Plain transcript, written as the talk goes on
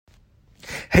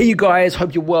Hey, you guys,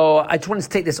 hope you're well. I just wanted to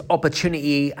take this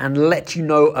opportunity and let you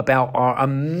know about our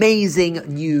amazing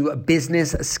new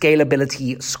business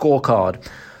scalability scorecard.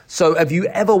 So have you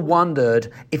ever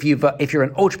wondered if you're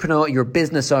an entrepreneur, you're a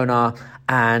business owner,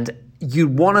 and you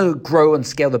want to grow and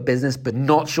scale the business, but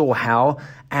not sure how,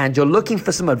 and you're looking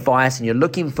for some advice and you're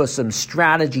looking for some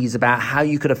strategies about how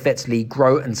you could effectively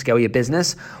grow and scale your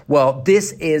business? Well,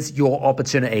 this is your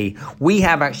opportunity. We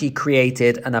have actually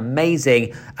created an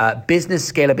amazing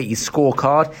business scalability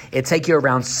scorecard. It'll take you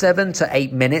around 7 to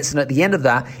 8 minutes. And at the end of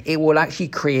that, it will actually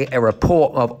create a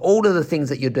report of all of the things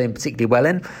that you're doing particularly well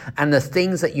in and the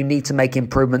things that you need to make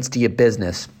improvements to your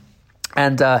business.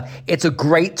 And it's a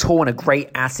great tool and a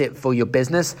great asset for your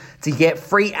business. To get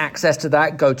free access to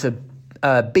that, go to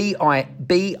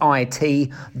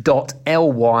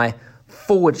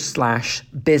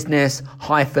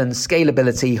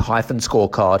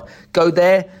bit.ly/business-scalability-scorecard. Go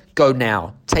there, go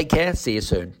now. Take care, see you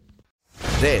soon.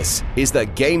 This is the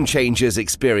Game Changers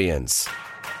Experience.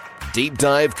 Deep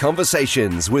dive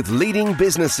conversations with leading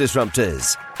business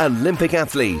disruptors, Olympic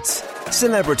athletes,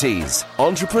 celebrities,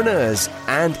 entrepreneurs,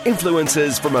 and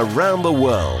influencers from around the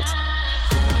world.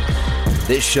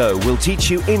 This show will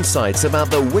teach you insights about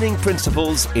the winning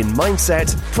principles in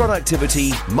mindset,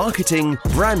 productivity, marketing,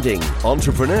 branding,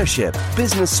 entrepreneurship,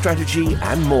 business strategy,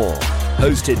 and more.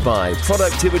 Hosted by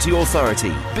Productivity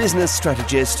Authority, business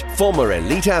strategist, former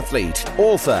elite athlete,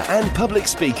 author, and public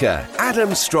speaker,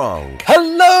 Adam Strong.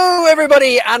 Hello,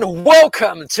 everybody, and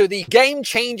welcome to the Game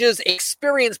Changers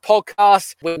Experience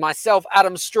podcast with myself,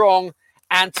 Adam Strong.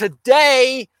 And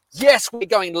today, yes, we're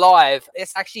going live.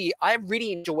 It's actually, I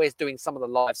really enjoy doing some of the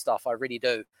live stuff. I really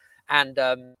do. And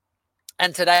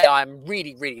today I'm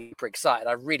really, really super excited.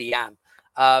 I really am.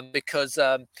 Because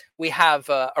we have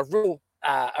a real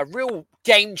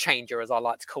game changer, as I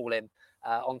like to call him,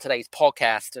 on today's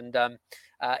podcast. And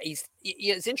it's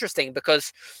interesting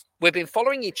because we've been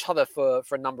following each other for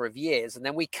a number of years, and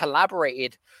then we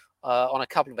collaborated on a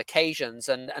couple of occasions.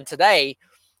 And today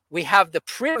we have the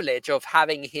privilege of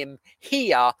having him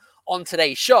here on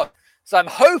today's show. So I'm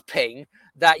hoping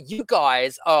that you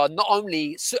guys are not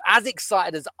only as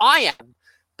excited as I am,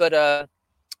 but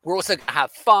we're also going to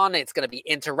have fun. It's going to be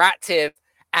interactive,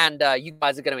 and you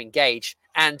guys are going to engage.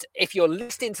 And if you're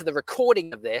listening to the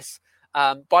recording of this,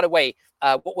 by the way,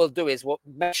 what we'll do is we'll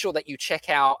make sure that you check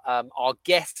out our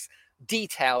guests'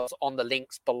 details on the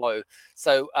links below.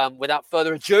 So without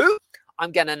further ado,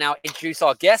 I'm going to now introduce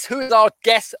our guest. Who is our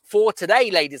guest for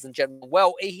today, ladies and gentlemen?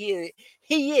 Well, he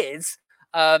is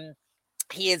a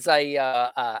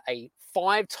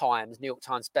 5 times New York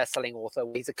Times bestselling author.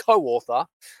 He's a co-author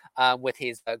with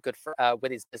his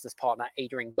with his business partner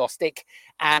Adrian Gostick,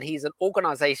 and he's an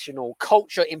organizational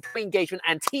culture, employee engagement,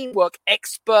 and teamwork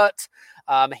expert.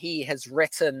 He has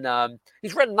written a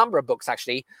number of books,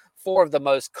 actually. 4 of the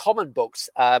most common books,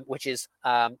 which is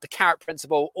The Carrot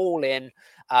Principle, All In,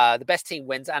 The Best Team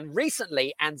Wins, and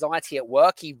recently Anxiety at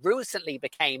Work. He recently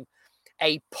became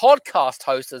a podcast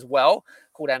host as well,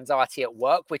 called Anxiety at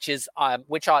Work, which I'm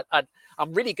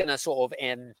really going to sort of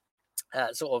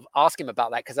ask him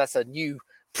about that, because that's a new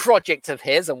project of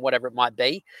his and whatever it might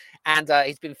be. And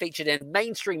he's been featured in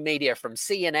mainstream media from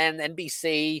CNN,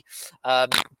 NBC,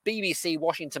 BBC,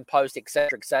 Washington Post,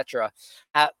 etc.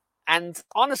 And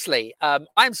honestly,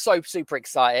 I'm so super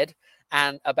excited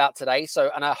about today.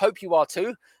 And I hope you are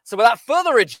too. So without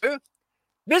further ado,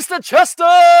 Mr.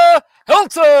 Chester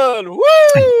Hilton. Woo!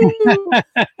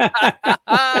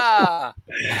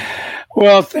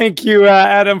 Well, thank you,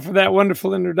 Adam, for that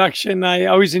wonderful introduction. I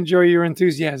always enjoy your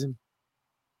enthusiasm.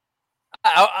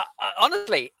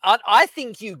 Honestly, I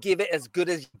think you give it as good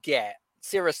as you get.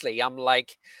 Seriously, I'm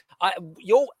like,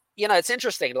 it's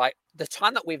interesting. Like the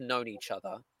time that we've known each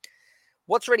other,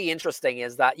 what's really interesting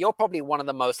is that you're probably one of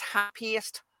the most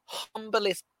happiest,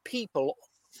 humblest people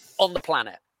on the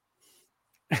planet.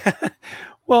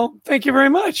 Well, thank you very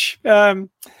much.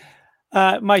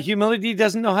 My humility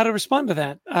doesn't know how to respond to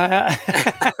that.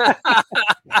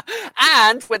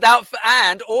 And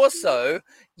also,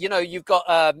 you've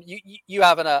got you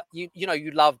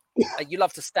love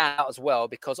to stand out as well,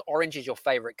 because orange is your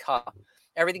favorite color.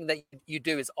 Everything that you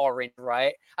do is orange,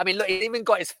 right? I mean, look, he's even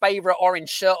got his favorite orange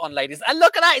shirt on, ladies. And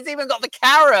look at that. He's even got the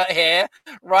carrot here,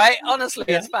 right? Honestly,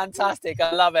 It's fantastic.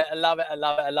 I love it.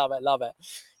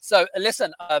 So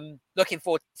listen, looking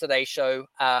forward to today's show.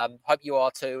 Hope you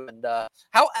are too. And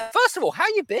first of all, how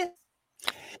you been?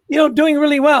 Doing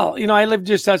really well. I live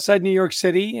just outside New York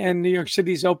City, and New York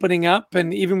City's opening up.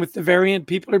 And even with the variant,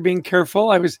 people are being careful.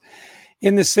 I was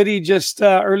in the city just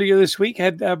earlier this week,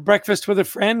 had breakfast with a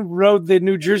friend, rode the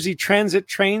New Jersey Transit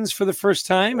trains for the first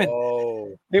time. And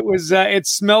It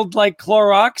smelled like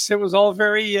Clorox. It was all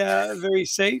very, very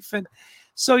safe. And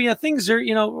so, things are,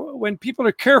 when people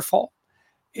are careful,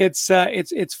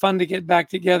 it's fun to get back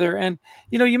together. And,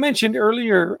 you mentioned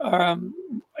earlier,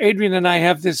 Adrian and I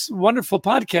have this wonderful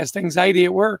podcast, Anxiety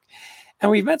at Work, and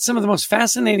we've met some of the most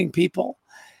fascinating people,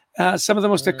 some of the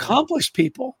most accomplished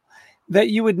people that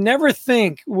you would never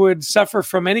think would suffer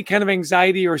from any kind of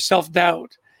anxiety or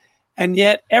self-doubt. And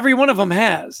yet every one of them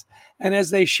has. And as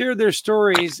they share their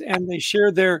stories and they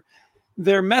share their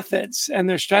methods and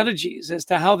their strategies as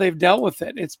to how they've dealt with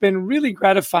it, it's been really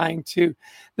gratifying to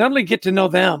not only get to know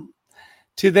them,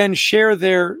 to then share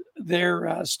their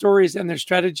stories and their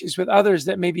strategies with others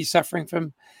that may be suffering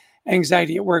from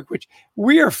anxiety at work, which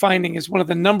we are finding is one of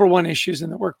the number one issues in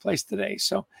the workplace today.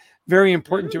 So very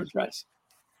important to address.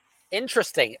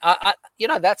 Interesting.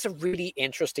 That's a really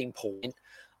interesting point.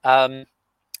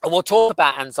 And we'll talk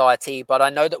about anxiety, but I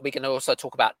know that we can also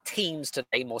talk about teams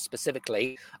today more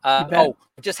specifically.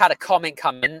 Just had a comment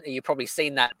come in. You've probably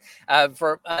seen that.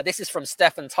 This is from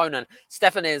Stefan Tonen.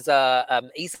 Stefan is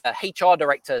he's a HR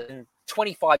director in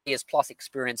 25 years plus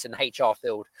experience in the HR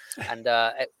field. And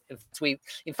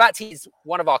in fact, he's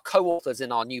one of our co-authors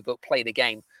in our new book, Play the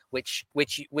Game, which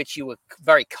you were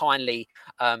very kindly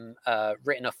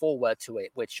written a foreword to it,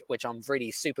 which I'm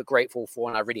really super grateful for,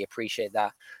 and I really appreciate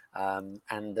that.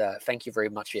 And thank you very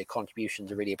much for your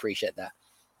contributions. I really appreciate that.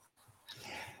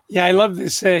 Yeah, I love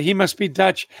this. He must be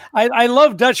Dutch. I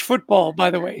love Dutch football,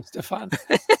 by the way, Stefan.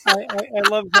 I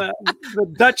love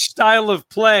the Dutch style of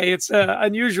play. It's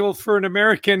unusual for an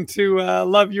American to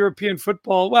love European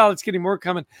football. Well, it's getting more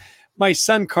common. My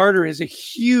son Carter is a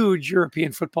huge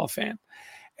European football fan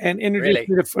and introduced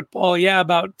me to football,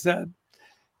 about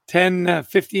 10,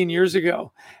 15 years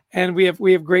ago. And we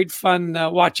have great fun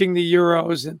watching the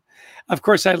Euros. And of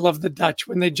course, I love the Dutch.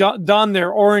 When they don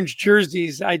their orange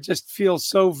jerseys, I just feel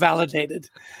so validated.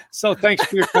 So thanks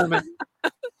for your comment.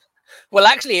 Well,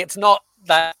 actually, it's not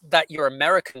that you're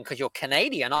American because you're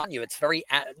Canadian, aren't you? It's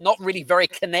not really very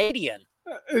Canadian.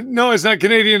 No, it's not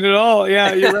Canadian at all.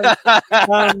 Yeah, you're right.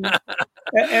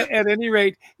 At any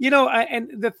rate,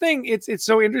 and the thing, it's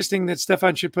so interesting that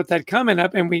Stefan should put that comment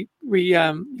up, and we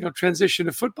transition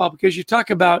to football, because you talk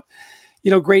about,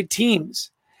 great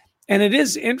teams. And it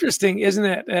is interesting, isn't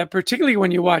it? Particularly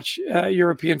when you watch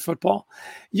European football,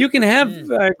 you can have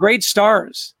great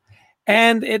stars,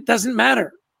 and it doesn't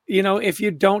matter, if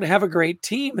you don't have a great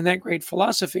team and that great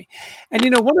philosophy. And,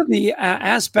 one of the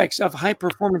aspects of high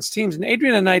performance teams, and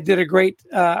Adrian and I did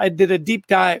I did a deep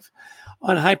dive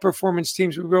on high performance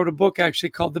teams. We wrote a book actually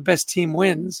called The Best Team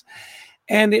Wins.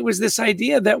 And it was this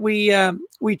idea that we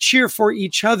cheer for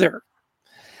each other.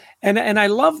 And I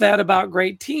love that about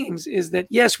great teams, is that,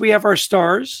 yes, we have our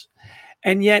stars.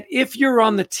 And yet, if you're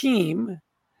on the team,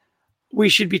 we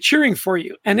should be cheering for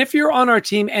you. And if you're on our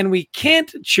team and we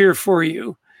can't cheer for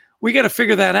you, we got to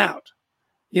figure that out.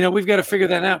 We've got to figure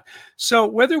that out. So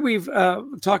whether we've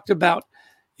talked about,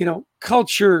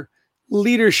 culture,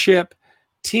 leadership,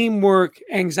 teamwork,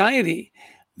 anxiety,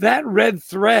 that red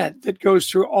thread that goes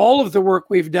through all of the work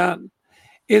we've done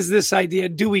is this idea: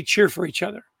 do we cheer for each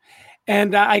other?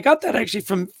 And I got that actually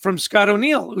from Scott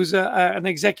O'Neill, who's an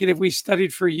executive we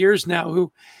studied for years now,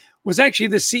 who was actually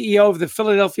the CEO of the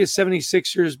Philadelphia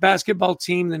 76ers basketball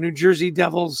team, the New Jersey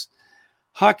Devils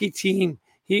hockey team.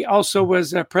 He also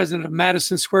was president of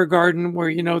Madison Square Garden,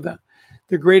 where,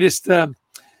 the greatest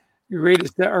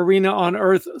arena on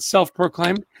earth,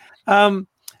 self-proclaimed.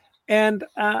 And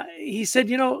he said,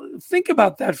 think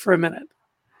about that for a minute.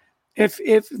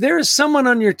 If there is someone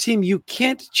on your team you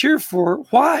can't cheer for,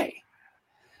 why?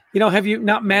 Have you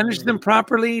not managed them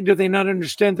properly? Do they not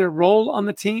understand their role on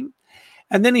the team?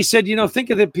 And then he said, think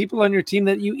of the people on your team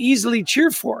that you easily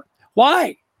cheer for.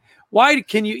 Why? Why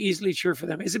can you easily cheer for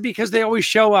them? Is it because they always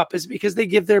show up? Is it because they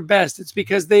give their best? It's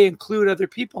because they include other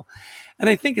people. And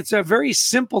I think it's a very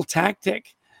simple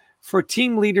tactic for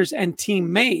team leaders and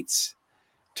teammates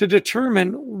to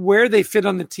determine where they fit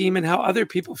on the team and how other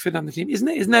people fit on the team.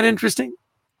 Isn't that interesting?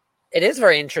 It is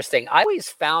very interesting. I always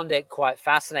found it quite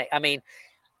fascinating. I mean,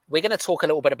 we're going to talk a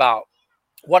little bit about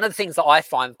one of the things that I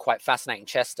find quite fascinating,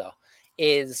 Chester,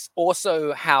 is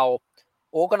also how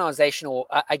organizational,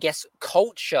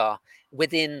 culture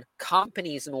within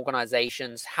companies and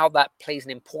organizations, how that plays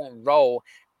an important role,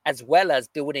 as well as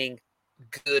building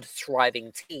good,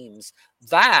 thriving teams.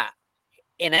 That,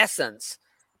 in essence,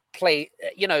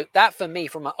 that for me,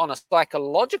 on a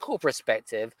psychological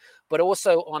perspective, but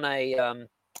also on a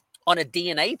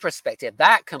DNA perspective,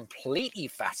 that completely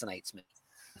fascinates me.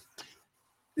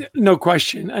 No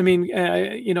question. I mean,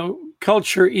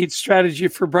 culture eats strategy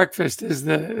for breakfast is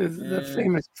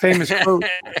the famous quote.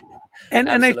 And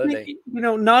I think,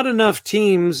 not enough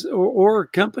teams or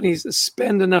companies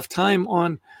spend enough time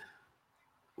on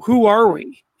who are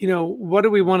we? What do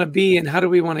we want to be and how do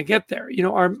we want to get there?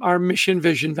 Our mission,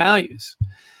 vision, values,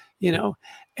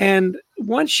 and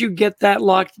once you get that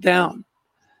locked down,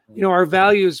 our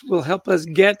values will help us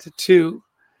get to,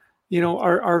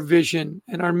 our vision,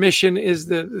 and our mission is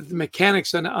the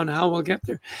mechanics on how we'll get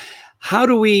there. How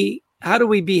do we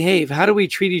behave? How do we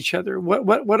treat each other?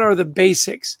 What are the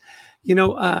basics?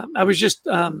 I was just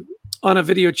on a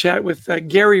video chat with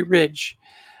Gary Ridge,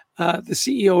 the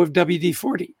CEO of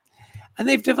WD-40, and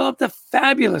they've developed a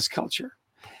fabulous culture.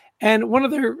 And one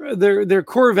of their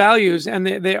core values, and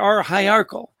they are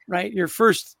hierarchical, right? Your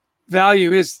first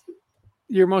value is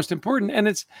your most important, and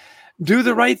it's do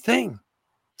the right thing.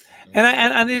 And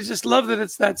I just love that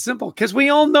it's that simple, because we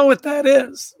all know what that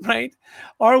is, right?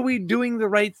 Are we doing the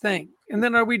right thing? And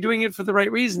then are we doing it for the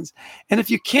right reasons? And if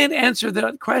you can't answer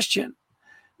that question,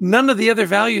 none of the other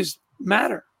values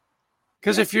matter.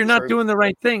 Because if you're not doing the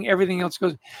right thing, everything else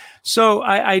goes. So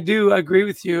I do agree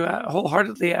with you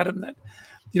wholeheartedly, Adam, that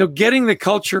getting the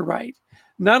culture right,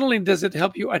 not only does it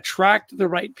help you attract the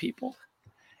right people,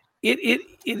 it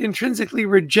intrinsically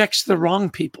rejects the wrong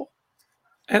people.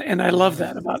 And I love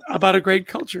that about a great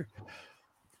culture.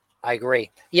 I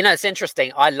agree. It's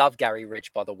interesting. I love Gary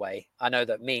Ridge, by the way. I know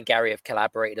that me and Gary have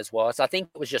collaborated as well. So I think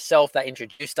it was yourself that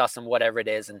introduced us and whatever it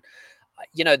is. And,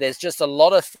 there's just a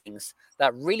lot of things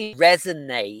that really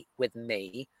resonate with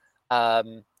me,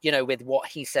 with what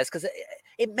he says, because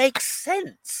it makes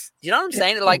sense. You know what I'm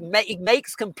saying? It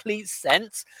makes complete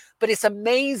sense. But it's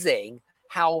amazing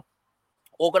how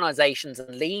organizations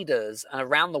and leaders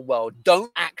around the world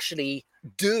don't actually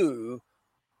do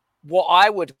what I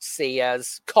would see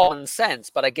as common sense,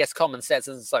 but I guess common sense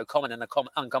isn't so common in a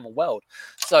uncommon world.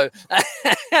 So,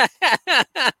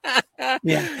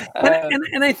 yeah,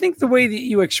 and I think the way that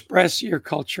you express your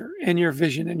culture and your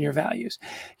vision and your values,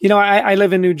 I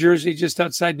live in New Jersey, just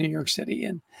outside New York City,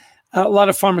 and a lot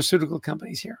of pharmaceutical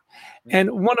companies here,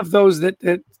 and one of those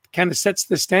that kind of sets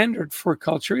the standard for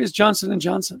culture is Johnson &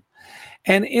 Johnson,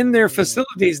 and in their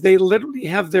facilities they literally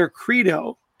have their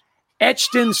credo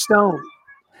etched in stone.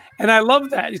 And I love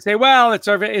that. You say, well,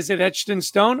 is it etched in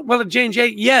stone? Well, at J&J,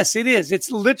 yes, it is. It's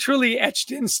literally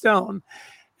etched in stone.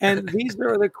 And these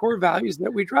are the core values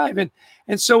that we drive.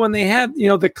 And so when they had,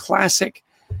 the classic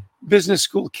business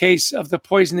school case of the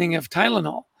poisoning of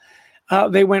Tylenol,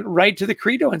 they went right to the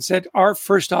credo and said, our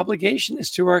first obligation is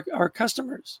to our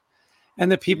customers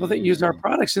and the people that use our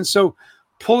products. And so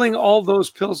pulling all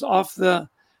those pills off the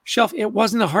shelf, it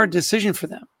wasn't a hard decision for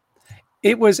them.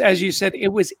 It was, as you said, it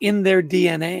was in their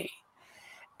DNA.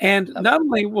 And not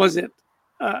only was it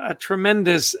a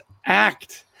tremendous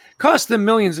act, cost them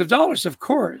millions of dollars, of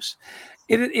course,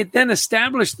 it then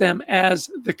established them as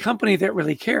the company that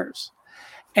really cares.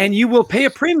 And you will pay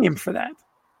a premium for that.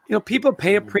 People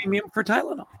pay a premium for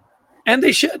Tylenol, and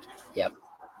they should. Yep.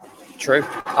 True.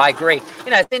 I agree.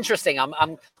 It's interesting.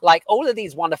 I'm like all of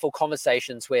these wonderful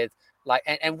conversations with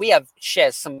and we have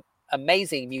shared some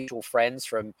amazing mutual friends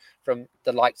from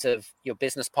the likes of your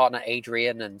business partner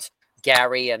Adrian and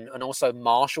Gary and also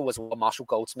Marshall as well, Marshall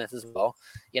Goldsmith as well.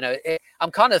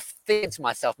 I'm kind of thinking to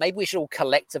myself, maybe we should all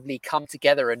collectively come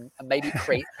together and maybe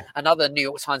create another New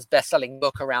York Times best-selling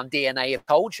book around DNA of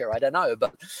culture. I don't know,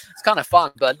 but it's kind of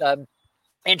fun. But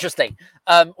interesting.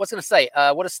 What's going to say?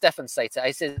 What does Stefan say to?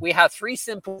 He says we have 3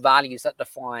 simple values that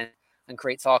define and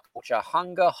creates our culture: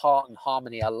 hunger, heart, and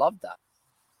harmony. I love that.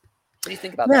 What do you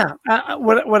think about that? Yeah,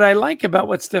 what I like about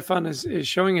what Stefan is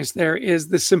showing us there is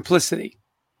the simplicity.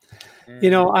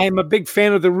 I am a big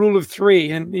fan of the rule of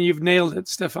 3, and you've nailed it,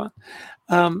 Stefan.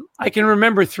 I can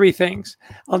remember 3 things.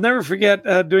 I'll never forget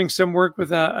doing some work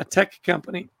with a tech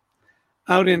company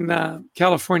out in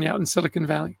California, out in Silicon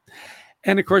Valley.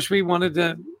 And of course, we wanted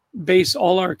to base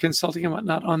all our consulting and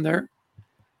whatnot on their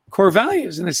core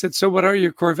values. And I said, so what are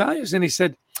your core values? And he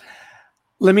said,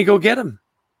 let me go get them.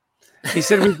 He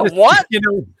said, what?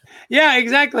 Yeah,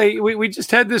 exactly. We just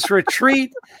had this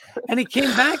retreat, and he came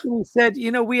back and he said,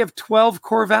 we have 12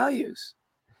 core values.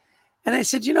 And I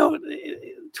said,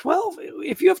 12,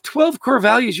 if you have 12 core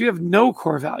values, you have no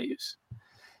core values.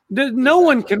 No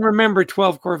one can remember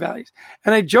 12 core values.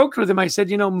 And I joked with him. I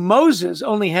said, Moses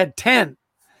only had 10.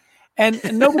 And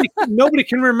nobody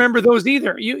can remember those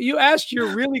either. You asked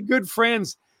your really good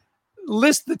friends,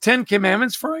 list the 10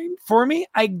 commandments for me.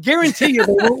 I guarantee you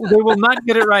they will not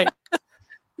get it right.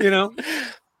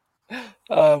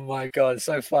 Oh my God,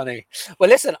 so funny. Well,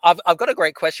 listen, I've got a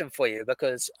great question for you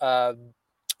because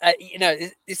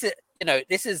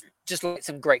this is just like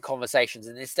some great conversations,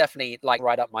 and it's definitely like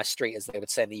right up my street, as they would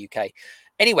say in the UK.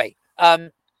 Anyway, I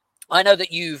know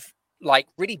that you've like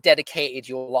really dedicated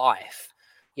your life,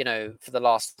 for the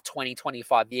last 20,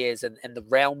 25 years and the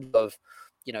realm of,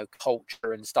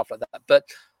 culture and stuff like that. But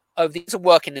over these are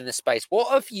working in this space,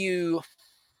 what have you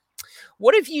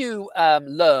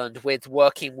learned with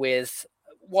working with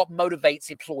what motivates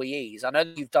employees? I know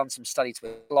that you've done some studies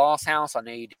with Glasshouse. I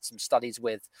know you did some studies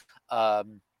with,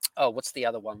 what's the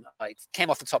other one? It came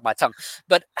off the top of my tongue.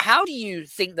 But how do you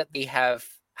think that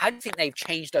they've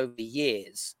changed over the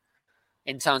years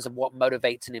in terms of what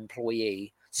motivates an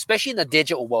employee, especially in the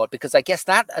digital world? Because I guess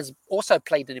that has also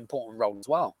played an important role as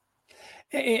well.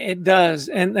 It does.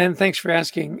 And thanks for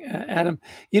asking, Adam.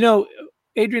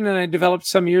 Adrian and I developed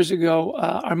some years ago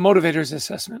our motivators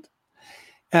assessment.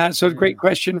 So a great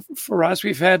question for us.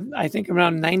 We've had, I think,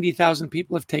 around 90,000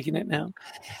 people have taken it now.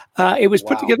 It was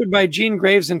put together by Gene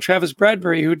Graves and Travis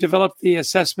Bradbury, who developed the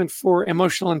assessment for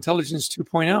Emotional Intelligence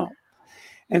 2.0.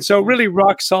 And so really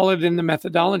rock solid in the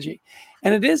methodology.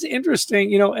 And it is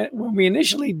interesting, when we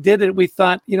initially did it, we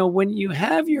thought, when you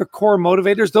have your core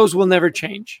motivators, those will never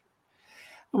change.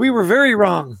 We were very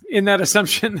wrong in that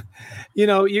assumption.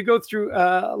 You go through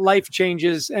life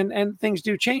changes and things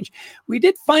do change. We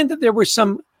did find that there were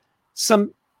some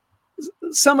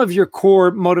of your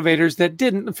core motivators that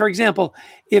didn't. For example,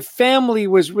 if family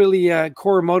was really a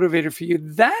core motivator for you,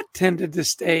 that tended to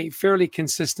stay fairly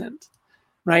consistent,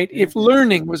 right? If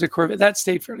learning was a core, that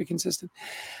stayed fairly consistent.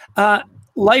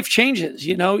 Life changes,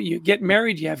 you get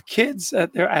married, you have kids,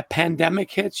 a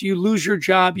pandemic hits, you lose your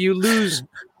job, you lose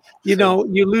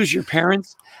you lose your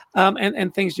parents,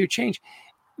 and things do change.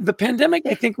 The pandemic,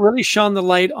 I think, really shone the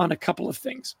light on a couple of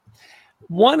things.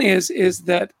 One is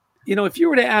that, if you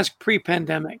were to ask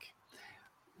pre-pandemic,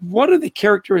 what are the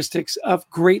characteristics of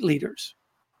great leaders,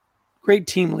 great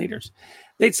team leaders?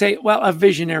 They'd say, well, a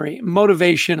visionary,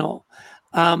 motivational,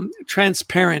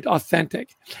 transparent,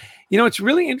 authentic. It's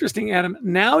really interesting, Adam.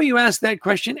 Now you ask that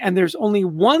question, and there's only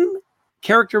one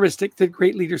characteristic that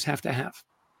great leaders have to have.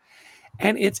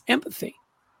 And it's empathy.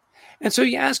 And so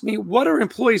you ask me, what are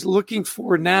employees looking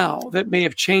for now that may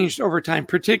have changed over time,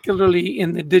 particularly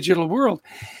in the digital world?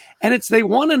 And they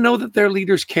want to know that their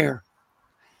leaders care.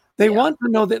 They want to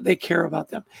know that they care about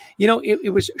them.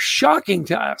 It was shocking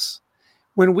to us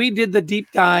when we did the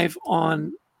deep dive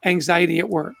on anxiety at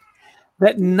work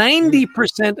that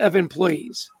 90% of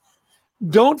employees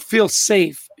don't feel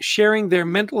safe sharing their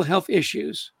mental health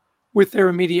issues with their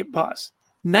immediate boss.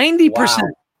 90%.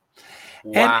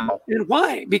 Wow. And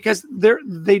why? Because they're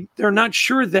not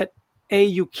sure that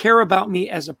you care about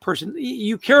me as a person.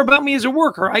 You care about me as a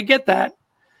worker. I get that.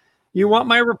 You want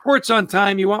my reports on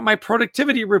time. You want my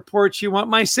productivity reports. You want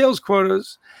my sales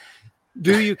quotas.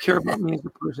 Do you care about me as a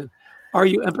person? Are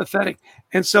you empathetic?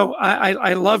 And so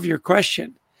I love your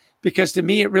question, because to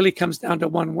me, it really comes down to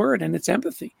one word, and it's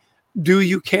empathy. Do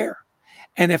you care?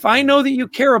 And if I know that you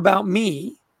care about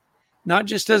me, not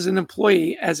just as an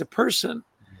employee, as a person,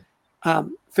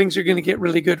 things are going to get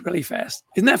really good really fast.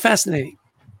 Isn't that fascinating?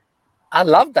 I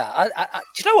love that.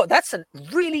 Do you know what? That's a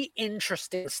really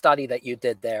interesting study that you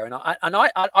did there, and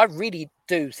I really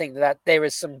do think that there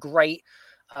is some great,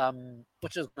 what I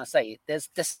was going to say. There's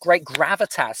this great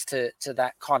gravitas to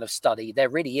that kind of study. There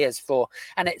really is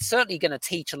and it's certainly going to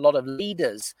teach a lot of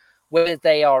leaders, whether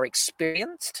they are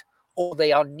experienced or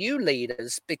they are new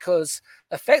leaders, because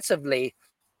effectively,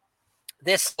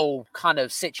 this whole kind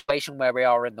of situation where we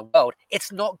are in the world,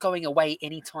 it's not going away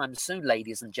anytime soon,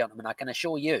 ladies and gentlemen, I can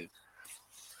assure you.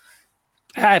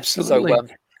 Absolutely.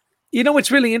 So,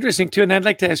 what's really interesting too, and I'd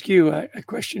like to ask you a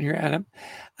question here, Adam,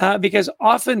 because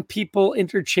often people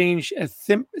interchange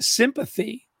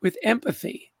sympathy with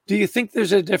empathy. Do you think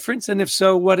there's a difference? And if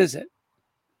so, what is it?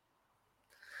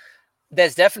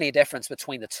 There's definitely a difference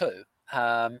between the two.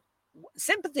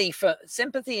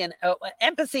 Sympathy and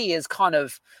empathy is kind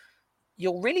of,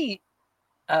 you're really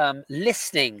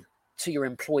listening to your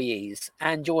employees,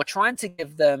 and you're trying to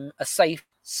give them a safe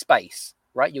space,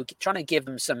 right? You're trying to give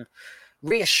them some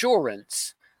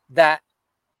reassurance that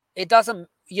it doesn't,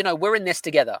 we're in this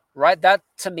together, right? That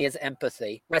to me is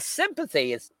empathy. Where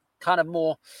sympathy is kind of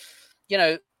more,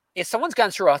 if someone's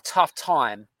going through a tough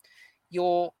time,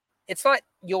 it's like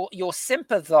you're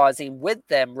sympathizing with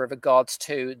them with regards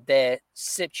to their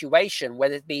situation,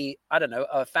 whether it be, I don't know,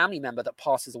 a family member that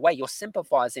passes away. You're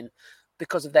sympathizing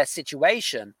because of their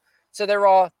situation. So there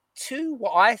are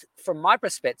from my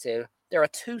perspective, there are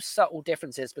two subtle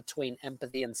differences between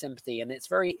empathy and sympathy, and it's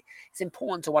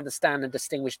important to understand and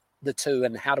distinguish the two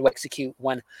and how to execute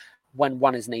when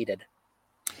one is needed.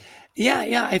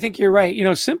 Yeah, I think you're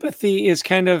right. Sympathy is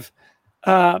kind of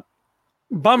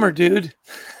bummer, dude.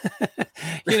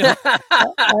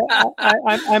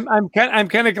 I'm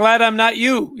kind of glad I'm not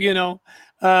you.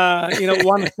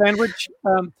 Want a sandwich?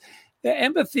 The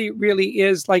empathy really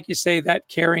is, like you say, that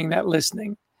caring, that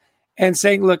listening, and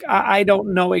saying, "Look, I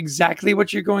don't know exactly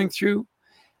what you're going through.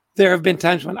 There have been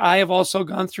times when I have also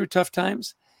gone through tough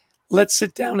times. Let's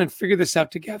sit down and figure this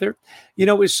out together."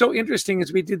 It was so interesting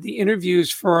as we did the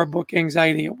interviews for our book,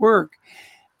 Anxiety at Work.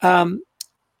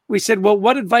 We said, well,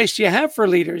 what advice do you have for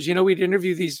leaders? We'd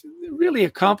interview these really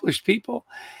accomplished people,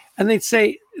 and they'd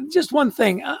say just one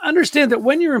thing: understand that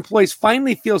when your employees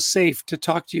finally feel safe to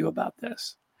talk to you about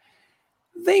this,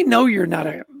 they know you're not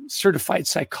a certified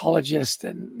psychologist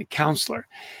and counselor,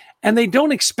 and they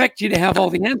don't expect you to have all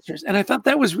the answers. And I thought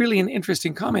that was really an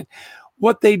interesting comment.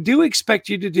 What they do expect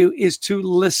you to do is to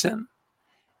listen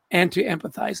and to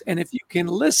empathize. And if you can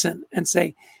listen and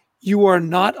say, you are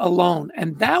not alone.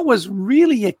 And that was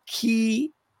really a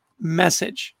key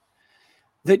message,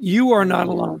 that you are not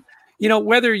alone.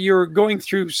 Whether you're going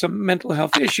through some mental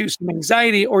health issues, some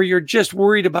anxiety, or you're just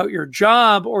worried about your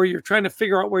job, or you're trying to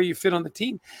figure out where you fit on the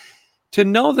team, to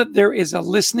know that there is a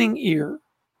listening ear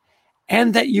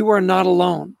and that you are not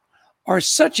alone are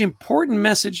such important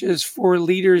messages for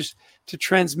leaders to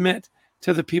transmit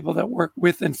to the people that work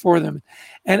with and for them.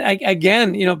 And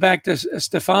again, back to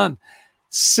Stefan,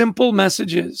 simple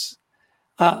messages,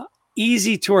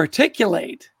 easy to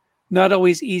articulate, not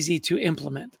always easy to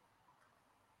implement.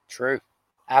 True.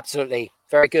 Absolutely.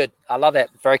 Very good. I love it.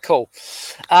 Very cool.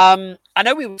 I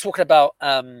know we were talking about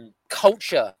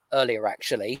culture earlier,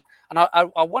 actually. And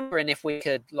I'm wondering if we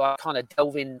could kind of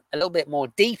delve in a little bit more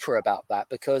deeper about that,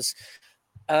 because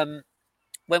when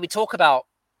we talk about,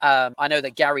 I know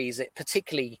that Gary is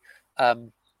particularly, I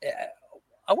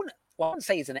wouldn't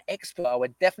say he's an expert. I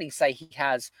would definitely say he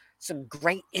has some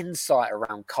great insight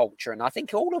around culture. And I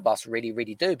think all of us really,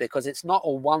 really do, because it's not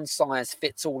a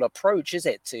one-size-fits-all approach, is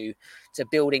it, to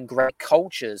building great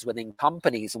cultures within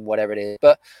companies and whatever it is.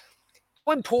 But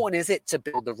how important is it to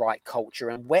build the right culture,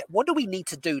 and what do we need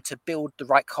to do to build the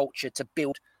right culture, to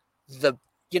build the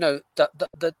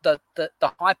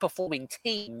high-performing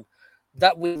team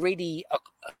that we really,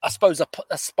 I suppose,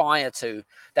 aspire to,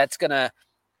 that's gonna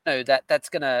that's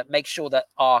gonna make sure that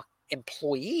our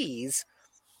employees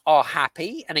are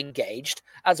happy and engaged,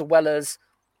 as well as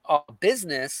our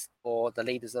business, or the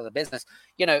leaders of the business,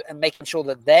 and making sure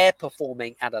that they're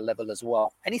performing at a level as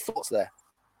well. Any thoughts there?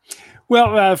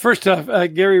 Well, first off,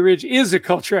 Gary Ridge is a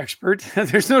culture expert.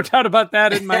 There's no doubt about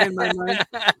that in my mind.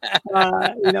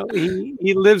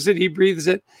 He lives it, he breathes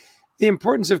it. The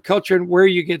importance of culture and where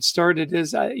you get started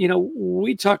is,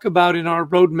 we talk about in our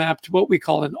roadmap to what we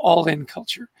call an all-in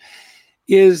culture,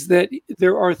 is that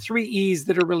there are 3 E's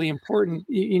that are really important.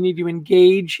 You need to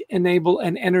engage, enable,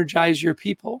 and energize your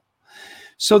people.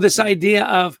 So this idea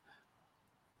of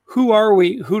who are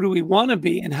we, who do we want to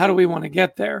be, and how do we want to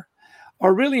get there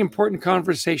are really important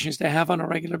conversations to have on a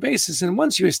regular basis. And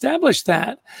once you establish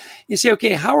that, you say,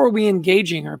 okay, how are we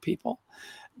engaging our people?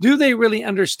 Do they really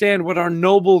understand what our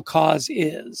noble cause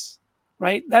is,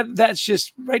 right? That's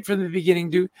just right from the beginning.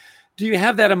 Do you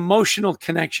have that emotional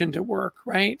connection to work,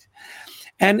 right?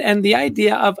 And the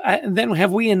idea of, then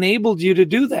have we enabled you to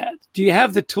do that? Do you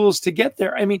have the tools to get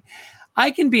there? I mean,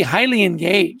 I can be highly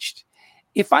engaged.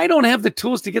 If I don't have the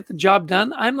tools to get the job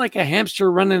done, I'm like a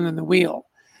hamster running in the wheel.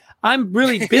 I'm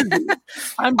really busy.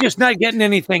 I'm just not getting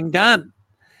anything done.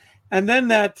 And then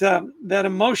that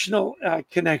emotional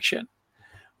connection,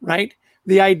 right?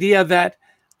 The idea that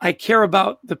I care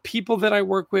about the people that I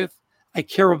work with. I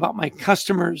care about my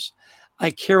customers. I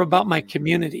care about my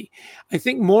community. I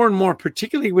think more and more,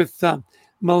 particularly with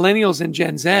millennials and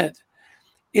Gen Z,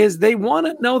 is they want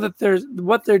to know that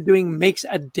what they're doing makes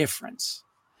a difference.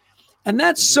 And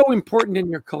that's so important in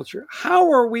your culture.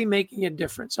 How are we making a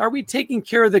difference? Are we taking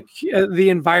care of the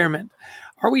environment?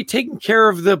 Are we taking care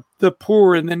of the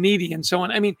poor and the needy and so on?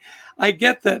 I mean, I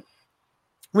get that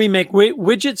we make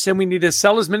widgets and we need to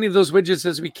sell as many of those widgets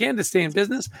as we can to stay in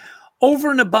business.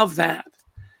 Over and above that,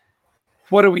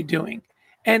 what are we doing?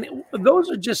 And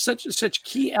those are just such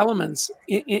key elements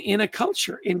in a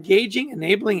culture: engaging,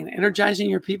 enabling, and energizing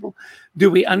your people.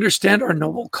 Do we understand our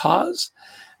noble cause?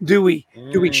 Do we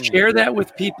share that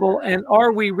with people? And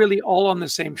are we really all on the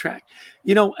same track?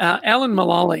 Alan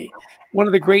Mulally, one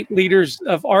of the great leaders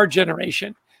of our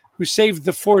generation, who saved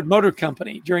the Ford Motor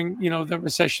Company during, the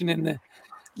recession in the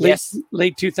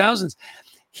late 2000s.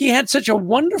 He had such a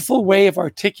wonderful way of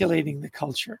articulating the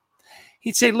culture.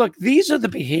 He'd say, look, these are the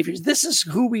behaviors. This is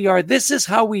who we are. This is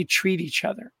how we treat each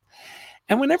other.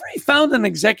 And whenever he found an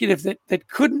executive that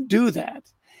couldn't do that,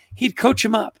 he'd coach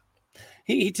them up.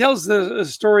 He tells the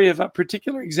story of a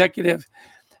particular executive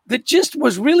that just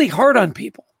was really hard on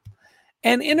people,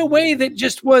 and in a way that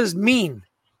just was mean.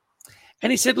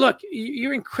 And he said, look,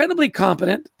 you're incredibly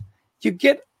competent. You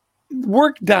get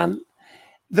work done.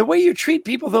 The way you treat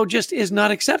people, though, just is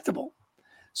not acceptable.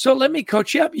 So let me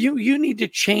coach you up. You need to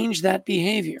change that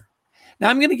behavior. Now,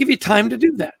 I'm going to give you time to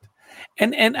do that.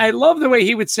 And I love the way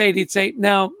he would say it. He'd say,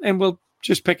 now, and we'll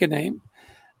just pick a name,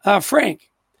 Frank,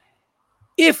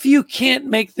 if you can't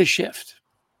make the shift,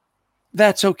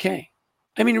 that's okay.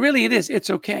 I mean, really, it is. It's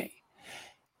okay.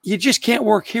 You just can't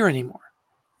work here anymore,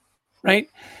 right?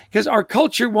 Because our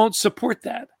culture won't support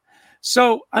that.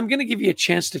 So I'm going to give you a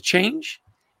chance to change.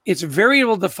 It's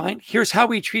variable defined. Here's how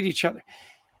we treat each other.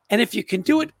 And if you can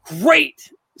do it,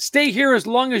 great. Stay here as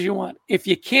long as you want. If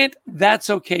you can't, that's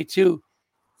okay too.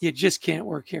 You just can't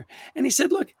work here. And he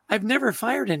said, look, I've never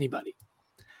fired anybody.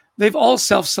 They've all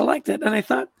self-selected. And I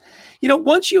thought,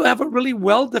 once you have a really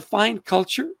well-defined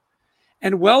culture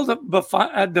and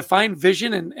well-defined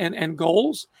vision and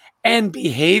goals and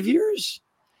behaviors,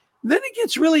 then it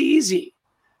gets really easy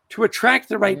to attract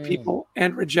the right people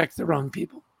and reject the wrong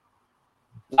people.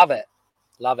 Love it.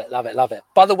 Love it. Love it. Love it.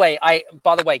 By the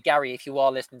way, Gary, if you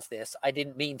are listening to this, I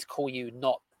didn't mean to call you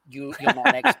you're not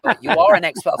an expert. You are an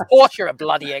expert. Of course you're a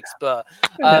bloody expert.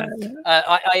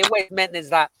 I always meant is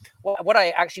that what I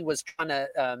actually was trying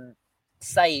to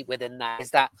say within that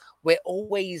is that we're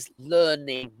always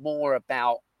learning more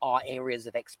about our areas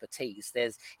of expertise.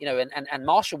 There's, and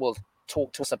Marshall will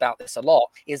talk to us about this a lot,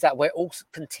 is that we're all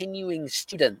continuing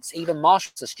students. Even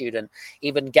Marshall's a student,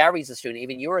 even Gary's a student,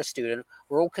 even you're a student.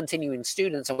 We're all continuing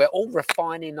students, and we're all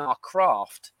refining our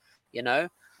craft,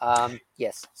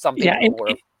 yes, some people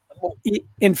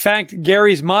in fact,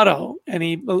 Gary's motto, and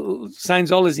he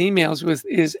signs all his emails with,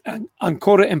 is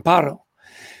ancora imparo,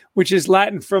 which is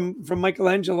Latin from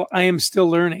Michelangelo, I am still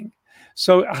learning.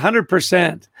 So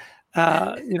 100%,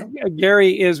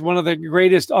 Gary is one of the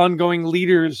greatest ongoing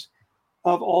leaders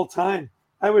of all time.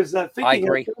 I was thinking, I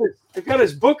agree. I've got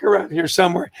his book around here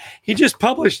somewhere. He just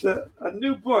published a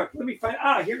new book. Let me find,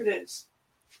 here it is.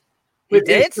 With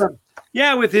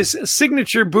with his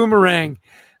signature boomerang,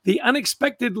 The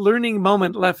Unexpected Learning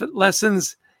Moment,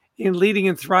 Lessons in Leading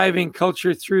and Thriving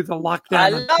Culture Through the Lockdown. I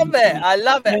love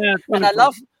it. Yeah, and I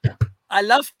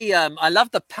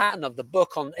love the pattern of the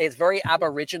book. It's very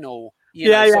Aboriginal.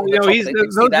 Those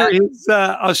are his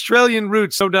Australian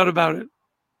roots, no doubt about it.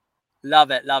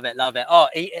 Love it. Oh,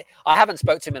 I haven't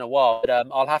spoke to him in a while, but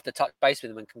I'll have to touch base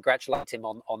with him and congratulate him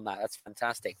on that. That's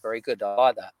fantastic. Very good. I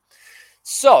like that.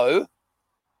 So,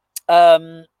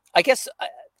 I guess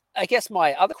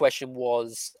my other question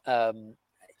was,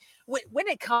 when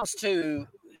it comes to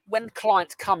when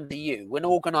clients come to you, when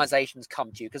organizations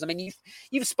come to you, because I mean,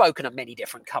 you've spoken at many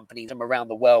different companies from around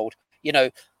the world,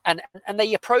 and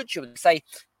they approach you and say,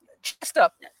 Chester,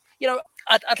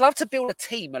 I'd love to build a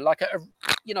team, like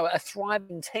a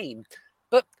thriving team,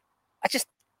 but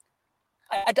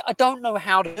I don't know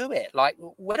how to do it. Like,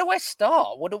 where do I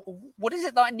start? What is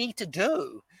it that I need to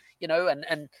do?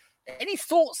 And any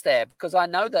thoughts there? Because I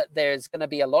know that there's going to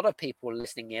be a lot of people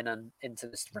listening in and into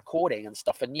this recording and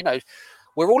stuff. And,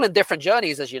 we're all in different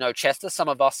journeys, as you know, Chester. Some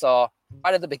of us are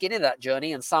right at the beginning of that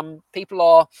journey. And some people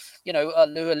are, who are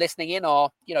listening in are,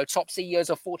 top CEOs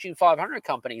of Fortune 500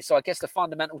 companies. So I guess the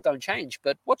fundamentals don't change.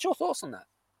 But what's your thoughts on that?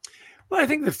 Well, I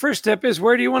think the first step is,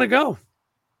 where do you want to go?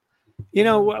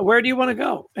 Where do you want to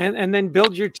go? And then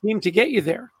build your team to get you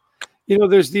there.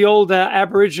 There's the old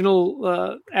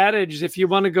Aboriginal adage, if you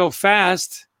want to go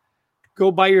fast, go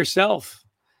by yourself.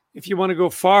 If you want to go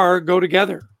far, go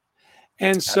together.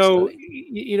 And so,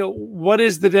 absolutely. What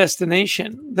is the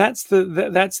destination? That's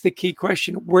the key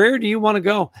question. Where do you want to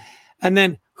go? And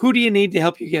then who do you need to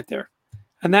help you get there?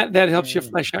 And that helps you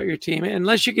flesh out your team.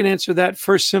 Unless you can answer that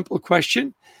first simple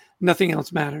question, nothing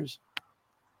else matters.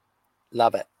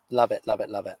 Love it.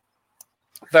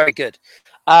 Very good.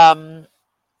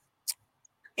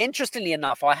 Interestingly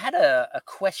enough, I had a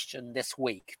question this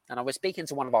week, and I was speaking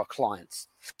to one of our clients,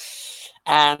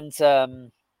 and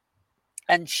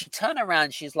she turned around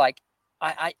and she's like,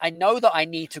 I know that I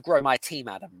need to grow my team,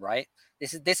 Adam, right?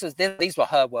 These were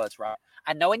her words, right?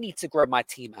 I know I need to grow my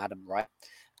team, Adam, right?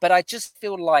 But I just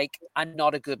feel like I'm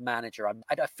not a good manager. I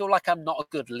feel like I'm not a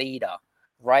good leader,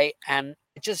 right? And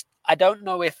I don't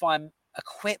know if I'm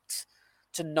equipped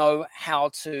to know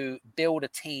how to build a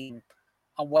team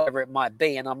and whatever it might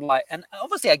be. And I'm like, and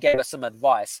obviously I gave her some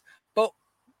advice, but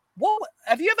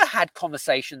have you ever had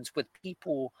conversations with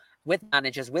people, with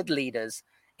managers, with leaders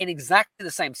in exactly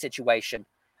the same situation?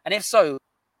 And if so,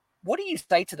 what do you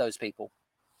say to those people?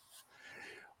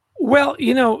 Well,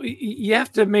 you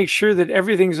have to make sure that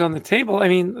everything's on the table. I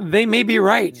mean, they may be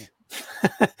right.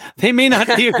 They may not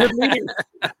be a good leader.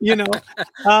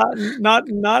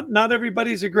 Not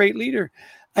everybody's a great leader.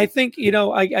 I think,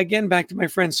 again, back to my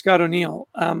friend Scott O'Neill.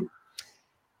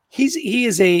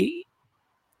 He's a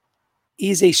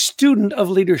student of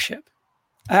leadership.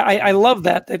 I love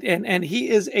that. And he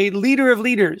is a leader of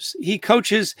leaders. He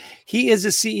is a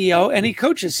CEO and he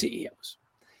coaches CEOs.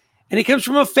 And he comes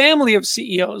from a family of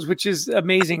CEOs, which is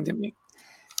amazing to me.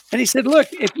 And he said, look,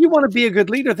 if you want to be a good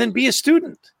leader, then be a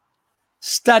student.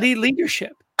 Study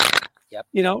leadership. Yep.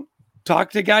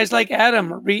 Talk to guys like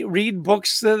Adam, read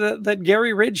books that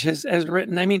Gary Ridge has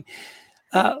written. I mean,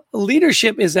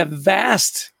 leadership is a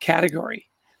vast category.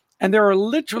 And there are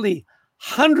literally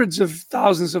hundreds of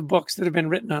thousands of books that have been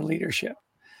written on leadership.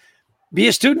 Be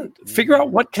a student. Figure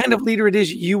out what kind of leader it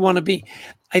is you want to be.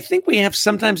 I think we have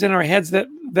sometimes in our heads that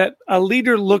a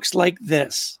leader looks like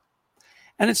this.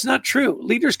 And it's not true.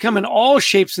 Leaders come in all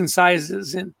shapes and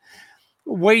sizes and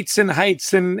weights and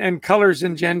heights and colors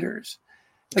and genders.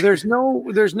 There's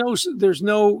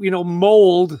no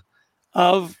mold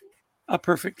of a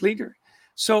perfect leader.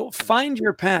 So find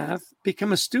your path,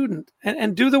 become a student,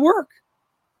 and do the work.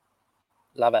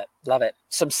 Love it.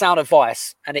 Some sound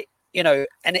advice, and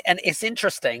it's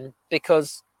interesting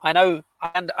because I know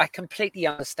and I completely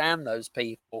understand those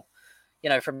people,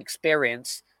 from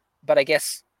experience. But I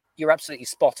guess you're absolutely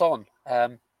spot on.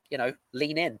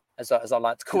 Lean in, as I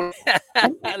like to call it.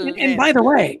 and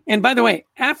by the way,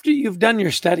 after you've done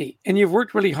your study and you've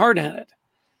worked really hard at it,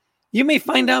 you may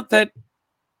find out that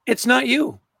it's not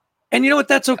you. And you know what?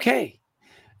 That's okay.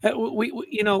 We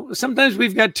sometimes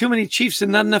we've got too many chiefs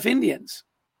and not enough Indians,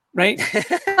 right?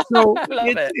 So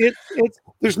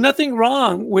there's nothing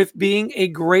wrong with being a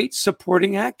great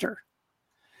supporting actor.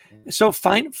 So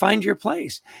find your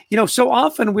place. So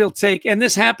often we'll take, and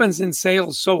this happens in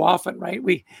sales so often, right?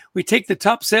 We take the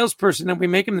top salesperson and we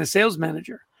make him the sales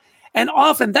manager. And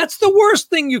often that's the worst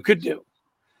thing you could do,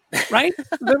 right?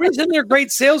 The reason they're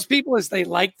great salespeople is they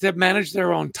like to manage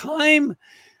their own time.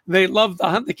 They love the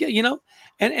hunt,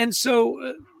 and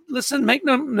so listen, make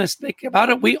no mistake about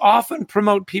it. We often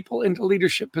promote people into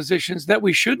leadership positions that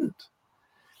we shouldn't.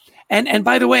 And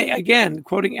by the way, again,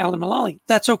 quoting Alan Mulally,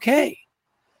 that's okay.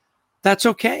 That's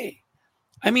okay.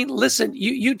 I mean, listen,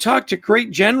 you talk to great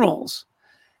generals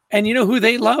and you know who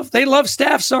they love? They love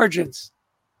staff sergeants,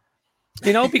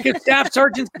 because staff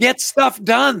sergeants get stuff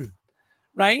done,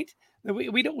 right?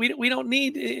 We don't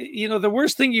need, the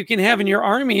worst thing you can have in your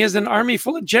army is an army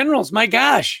full of generals. My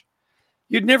gosh,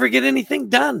 you'd never get anything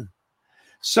done.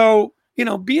 So,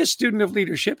 be a student of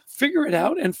leadership, figure it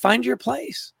out and find your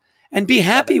place and be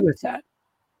happy with that.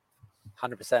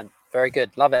 100%. Very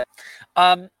good. Love it.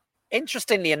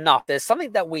 Interestingly enough, there's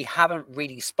something that we haven't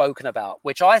really spoken about,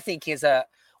 which I think is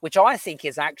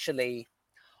actually,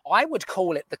 I would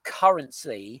call it the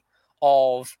currency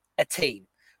of a team,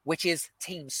 which is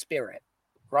team spirit,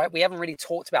 right? We haven't really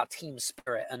talked about team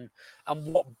spirit and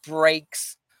what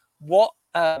breaks what,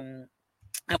 and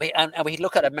we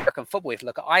look at American football, we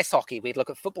look at ice hockey, we look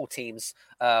at football teams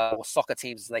or soccer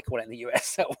teams, as they call it in the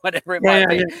US, or whatever it might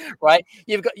be, right?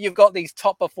 You've got these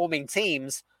top performing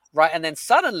teams, right? And then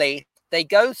suddenly they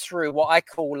go through what I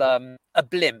call a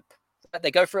blimp. They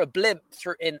go through a blimp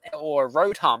or a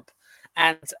road hump,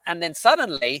 and then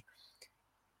suddenly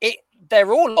they're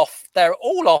all off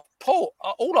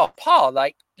par.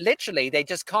 Like literally, they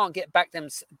just can't get back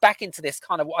into this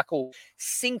kind of what I call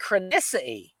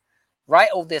synchronicity, right?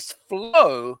 Or this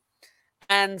flow,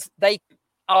 and they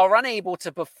are unable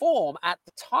to perform at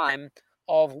the time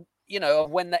of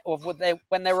when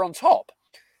they're on top.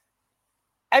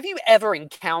 Have you ever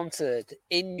encountered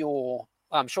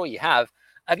I'm sure you have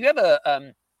you ever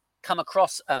come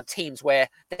across teams where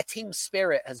their team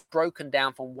spirit has broken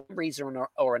down for one reason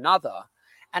or another?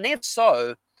 And if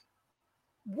so,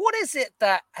 what is it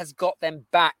that has got them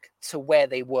back to where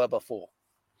they were before?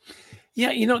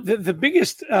 Yeah, the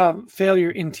biggest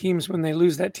failure in teams when they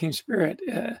lose that team spirit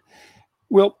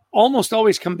will almost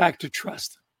always come back to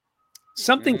trust.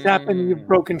 Something's happened, you've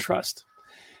broken trust.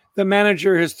 The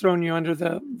manager has thrown you under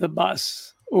the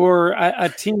bus, or a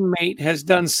teammate has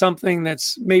done something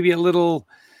that's maybe a little,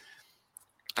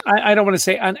 I don't want to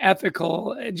say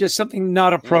unethical, just something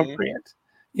not appropriate.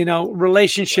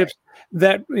 Relationships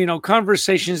that,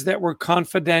 conversations that were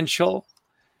confidential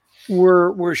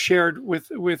were shared with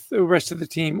the rest of the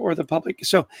team or the public.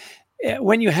 So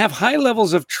when you have high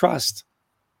levels of trust,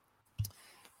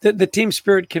 the team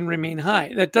spirit can remain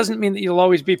high. That doesn't mean that you'll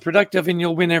always be productive and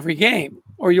you'll win every game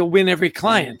or you'll win every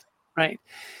client, right?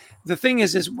 The thing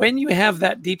is when you have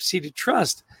that deep-seated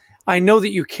trust, I know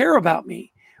that you care about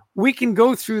me. we can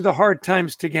go through the hard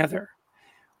times together.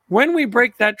 When we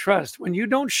break that trust, when you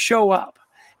don't show up,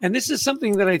 and this is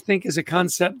something that I think is a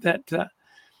concept that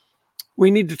we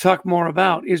need to talk more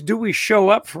about, is do we show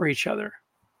up for each other?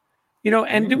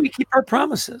 And do we keep our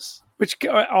promises, which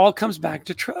all comes back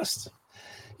to trust?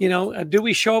 Do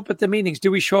we show up at the meetings?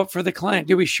 Do we show up for the client?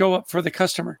 Do we show up for the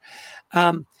customer?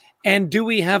 And do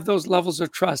we have those levels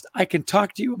of trust? I can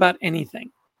talk to you about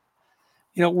anything.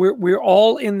 We're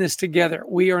all in this together.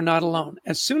 We are not alone.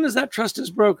 As soon as that trust is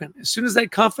broken, as soon as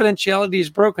that confidentiality is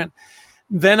broken,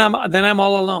 then I'm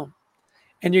all alone.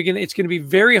 And it's going to be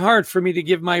very hard for me to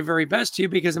give my very best to you,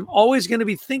 because I'm always going to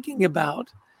be thinking about,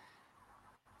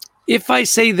 if I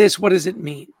say this, what does it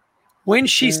mean? When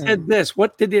she said this,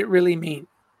 what did it really mean?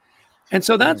 And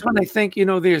so that's when I think,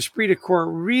 the esprit de corps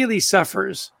really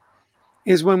suffers,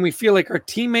 is when we feel like our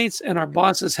teammates and our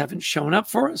bosses haven't shown up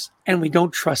for us and we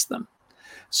don't trust them.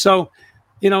 So,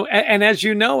 and as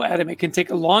you know, Adam, it can take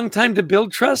a long time to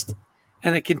build trust,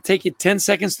 and it can take you 10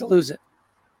 seconds to lose it.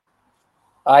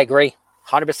 I agree.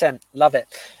 100%. Love it.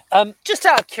 Just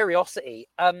out of curiosity,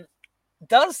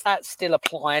 does that still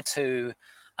apply to,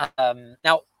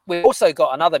 now we've also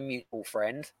got another mutual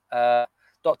friend,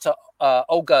 Dr.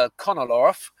 Olga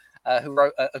Konolov, who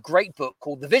wrote a great book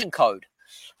called The Vision Code.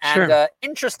 And Sure.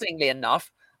 Interestingly enough,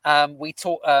 we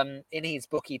talk in his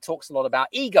book, he talks a lot about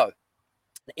ego.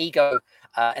 Ego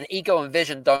and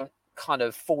vision don't kind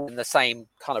of fall in the same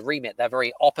kind of remit. They're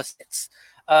very opposites.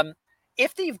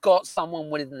 If you've got someone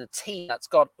within the team that's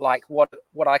got like what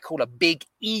I call a big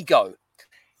ego,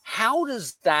 how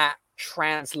does that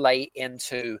translate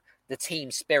into the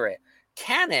team spirit?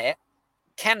 Can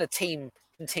the team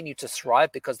continue to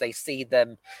thrive because they see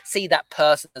that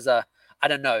person as a, I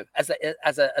don't know, as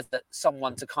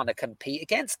someone to kind of compete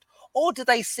against, or do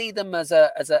they see them as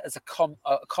a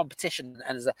competition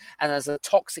and as a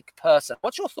toxic person?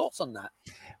 What's your thoughts on that?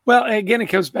 Well, again, it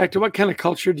comes back to, what kind of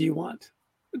culture do you want?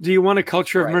 Do you want a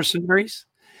culture of mercenaries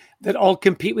that all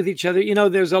compete with each other?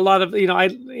 There's a lot of,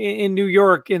 in New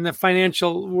York, in the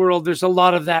financial world, there's a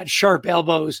lot of that, sharp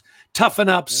elbows, toughen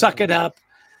up, suck it up,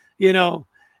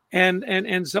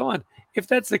 and so on. If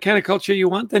that's the kind of culture you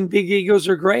want, then big egos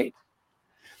are great.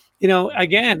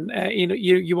 Again,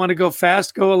 you want to go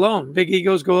fast, go alone. Big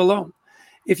egos go alone.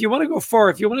 If you want to go far,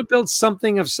 if you want to build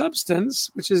something of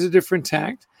substance, which is a different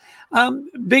tact,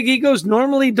 big egos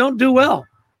normally don't do well.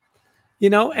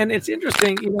 And it's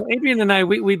interesting, Adrian and I,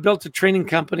 we built a training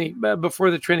company before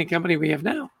the training company we have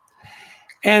now.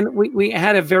 And we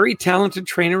had a very talented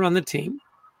trainer on the team.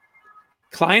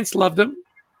 Clients loved him.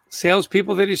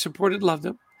 Salespeople that he supported loved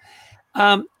him.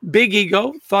 Big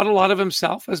ego, thought a lot of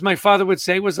himself, as my father would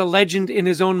say, was a legend in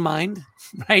his own mind,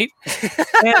 right?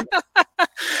 and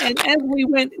as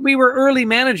we were early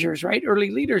managers, right? Early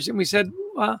leaders. And we said,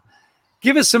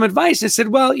 give us some advice. I said,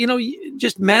 well, you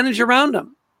just manage around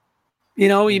him.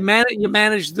 You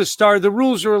manage the star. The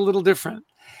rules are a little different.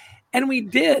 And we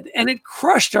did. And it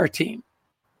crushed our team.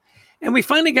 And we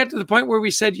finally got to the point where we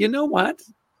said, you know what?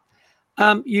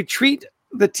 You treat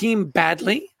the team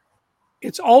badly.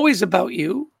 It's always about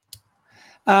you.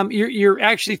 You're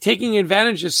actually taking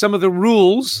advantage of some of the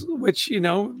rules, which,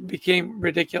 became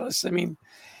ridiculous. I mean,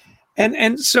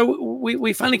 and so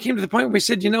we finally came to the point where we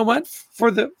said, you know what,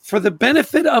 for the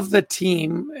benefit of the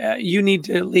team, you need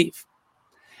to leave.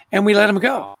 And we let him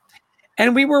go.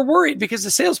 And we were worried because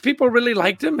the salespeople really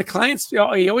liked him. The clients, he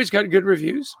always got good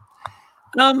reviews.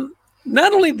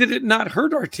 Not only did it not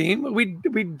hurt our team,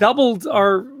 we doubled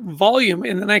our volume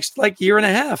in the next year and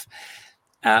a half.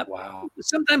 Wow.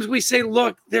 Sometimes we say,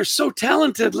 look, they're so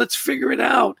talented. Let's figure it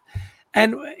out.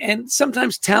 And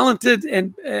sometimes talented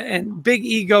and big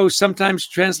ego sometimes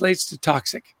translates to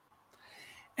toxic.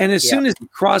 And as soon as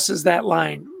it crosses that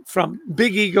line from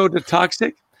big ego to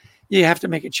toxic, you have to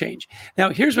make a change.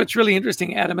 Now, here's what's really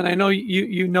interesting, Adam, and I know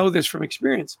you know this from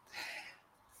experience.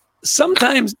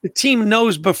 Sometimes the team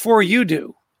knows before you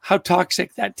do how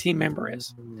toxic that team member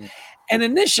is. And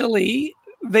initially,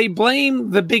 they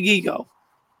blame the big ego.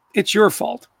 It's your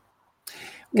fault.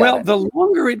 The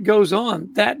longer it goes on,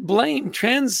 that blame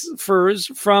transfers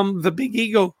from the big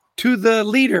ego to the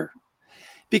leader,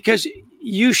 because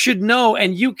you should know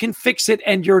and you can fix it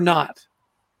and you're not.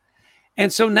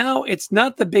 And so now it's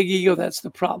not the big ego that's the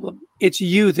problem. It's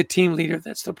you, the team leader,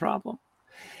 that's the problem.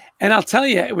 And I'll tell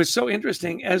you, it was so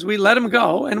interesting as we let him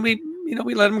go, and we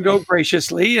let him go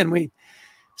graciously, and we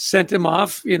sent him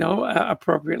off,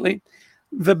 appropriately.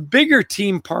 The bigger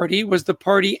team party was the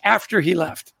party after he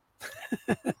left.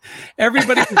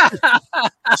 Everybody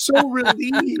was so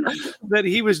relieved that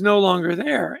he was no longer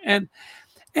there. And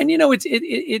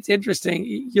it's interesting.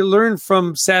 You learn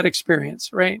from sad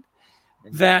experience, right?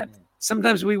 that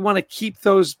sometimes we want to keep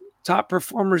those top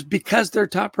performers because they're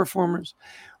top performers,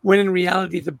 when in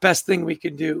reality, the best thing we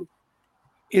can do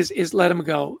is let them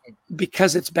go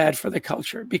because it's bad for the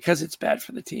culture, because it's bad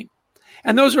for the team.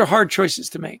 And those are hard choices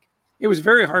to make. It was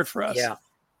very hard for us. Yeah.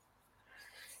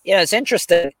 Yeah, it's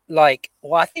interesting. Like,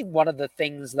 well, I think one of the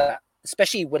things that,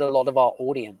 especially with a lot of our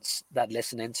audience that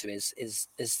listen into is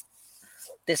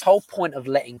this whole point of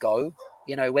letting go,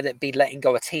 you know, whether it be letting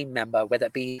go a team member, whether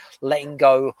it be letting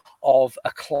go of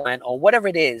a client or whatever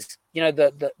it is, you know,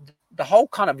 the whole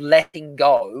kind of letting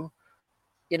go,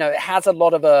 you know, it has a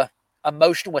lot of a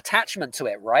emotional attachment to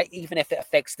it, right? Even if it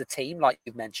affects the team, like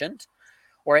you've mentioned,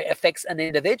 or it affects an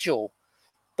individual.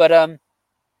 But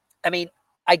I mean,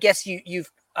 I guess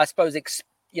you've, I suppose,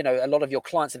 you know, a lot of your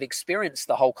clients have experienced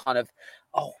the whole kind of,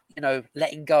 oh, you know,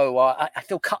 letting go. I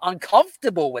feel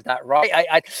uncomfortable with that, right?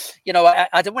 I you know,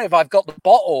 I don't know if I've got the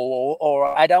bottle, or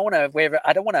I don't want to,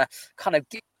 I don't want to kind of,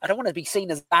 I don't want to be seen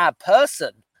as a bad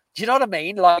person. Do you know what I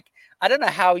mean? Like, I don't know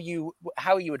how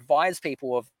you advise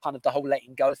people of kind of the whole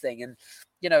letting go thing, and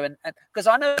you know, and because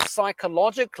I know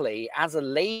psychologically as a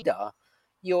leader,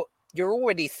 you're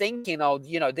already thinking, oh,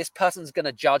 you know, this person's going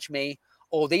to judge me,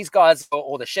 or these guys,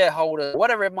 or the shareholder,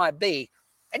 whatever it might be.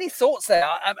 Any thoughts there?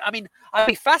 I mean, I'd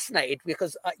be fascinated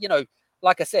because, you know,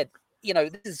 like I said, you know,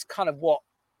 this is kind of what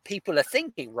people are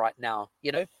thinking right now,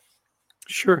 you know?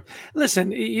 Sure.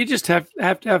 Listen, you just have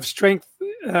to have strength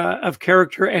of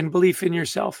character and belief in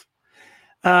yourself.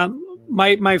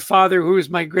 My father, who is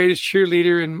my greatest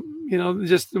cheerleader and, you know,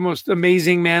 just the most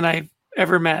amazing man I've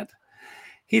ever met,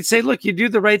 he'd say, look, you do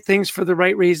the right things for the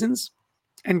right reasons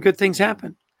and good things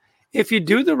happen. If you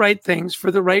do the right things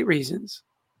for the right reasons,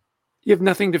 you have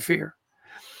nothing to fear.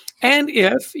 And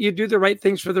if you do the right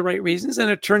things for the right reasons, and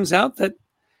it turns out that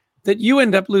you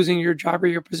end up losing your job or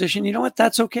your position, you know what?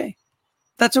 That's okay.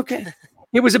 That's okay.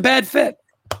 It was a bad fit.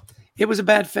 It was a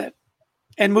bad fit.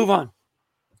 And move on.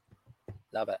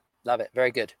 Love it. Love it.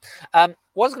 Very good. What I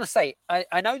was going to say,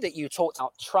 I know that you talked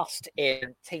about trust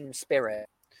in team spirit,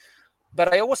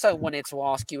 but I also wanted to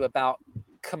ask you about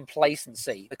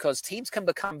complacency, because teams can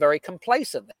become very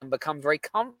complacent and become very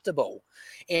comfortable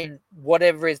in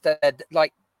whatever is that,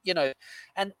 like, you know,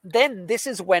 and then this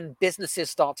is when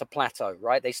businesses start to plateau,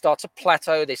 right? They start to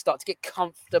plateau, they start to get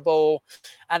comfortable,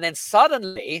 and then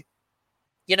suddenly,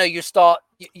 you know, you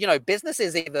know,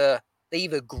 businesses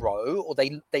either grow, or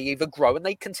they either grow and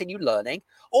they continue learning,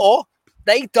 or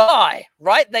they die,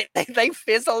 right? They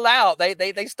fizzle out,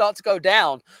 they start to go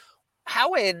down.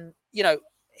 How, in, you know,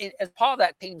 as part of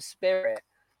that team spirit,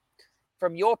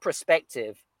 from your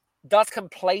perspective, does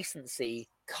complacency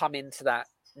come into that?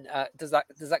 Does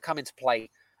that come into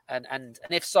play? And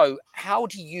if so, how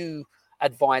do you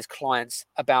advise clients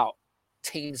about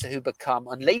teams who become,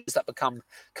 and leaders that become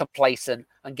complacent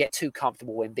and get too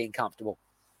comfortable in being comfortable?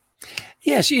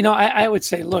 Yes, you know, I would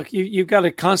say, look, you've got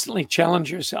to constantly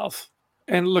challenge yourself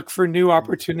and look for new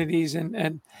opportunities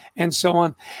and so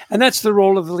on. And that's the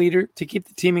role of the leader, to keep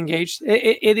the team engaged.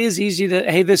 It is easy to,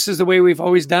 hey, this is the way we've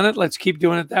always done it, let's keep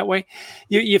doing it that way.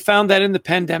 You found that in the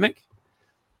pandemic.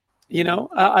 You know,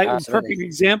 a perfect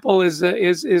example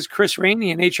is Chris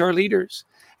Rainey and HR Leaders.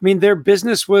 I mean, their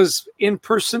business was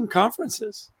in-person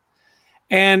conferences.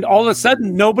 And all of a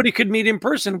sudden, nobody could meet in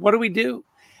person. What do we do?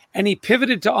 And he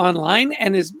pivoted to online,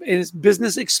 and his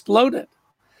business exploded.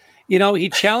 You know, he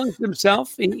challenged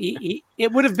himself.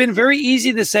 It would have been very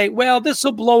easy to say, well, this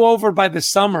will blow over by the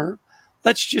summer.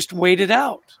 Let's just wait it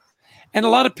out. And a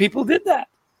lot of people did that.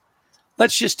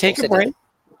 Let's just take a break.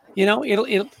 You know,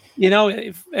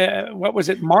 what was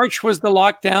it? March was the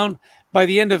lockdown. By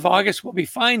the end of August, we'll be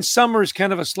fine. Summer is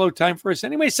kind of a slow time for us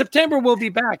anyway. September, we'll be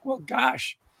back. Well,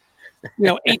 gosh, you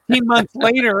know, 18 months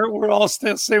later, we're all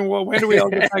still saying, well, when do we all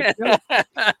get back together?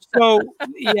 So,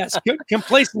 yes,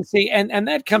 complacency. And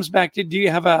that comes back to, do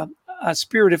you have a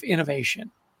spirit of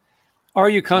innovation? Are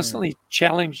you constantly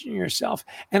challenging yourself?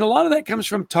 And a lot of that comes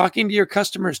from talking to your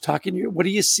customers, talking to you. What are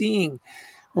you seeing?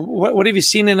 What have you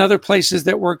seen in other places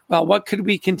that work well? What could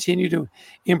we continue to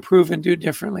improve and do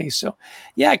differently? So,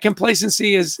 yeah,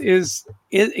 complacency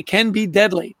it can be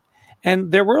deadly.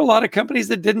 And there were a lot of companies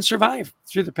that didn't survive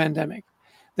through the pandemic.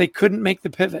 They couldn't make the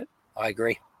pivot. I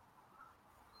agree.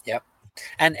 Yep.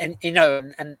 And you know,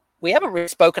 and we haven't really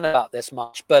spoken about this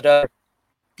much, but the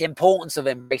importance of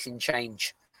embracing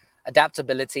change,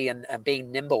 adaptability, and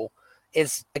being nimble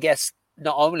is, I guess,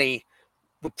 not only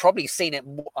we've probably seen it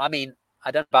more, I mean, I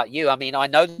don't know about you. I mean, I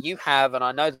know that you have, and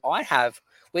I know that I have.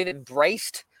 We've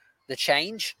embraced the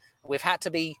change. We've had to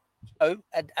be, you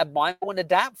know, mindful and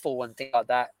adaptful and things like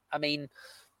that. I mean,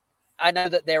 I know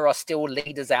that there are still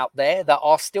leaders out there that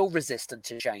are still resistant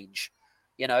to change,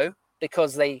 you know,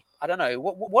 because I don't know,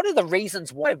 what are the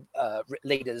reasons why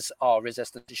leaders are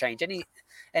resistant to change?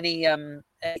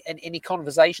 Any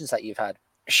conversations that you've had?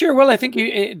 Sure. Well, I think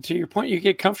to your point, you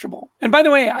get comfortable. And by the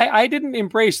way, I didn't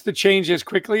embrace the change as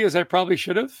quickly as I probably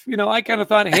should have. I kind of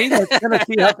thought, hey, let's kind of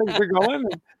see how things are going.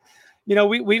 And,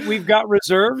 we've got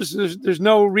reserves. There's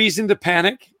no reason to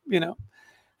panic,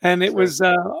 And it was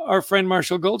our friend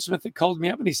Marshall Goldsmith that called me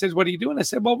up and he said, "What are you doing?" I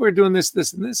said, "Well, we're doing this,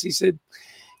 this, and this." He said,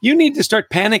 "You need to start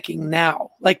panicking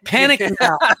now, like panic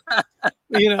now."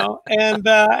 And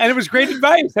it was great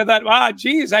advice. I thought, wow,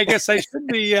 geez, I guess I should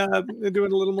be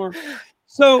doing a little more.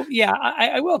 So yeah,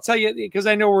 I will tell you, because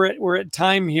I know we're at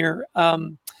time here.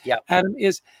 Adam,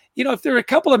 is if there are a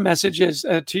couple of messages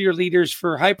to your leaders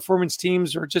for high performance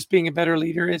teams or just being a better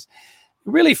leader, is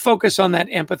really focus on that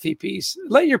empathy piece.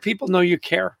 Let your people know you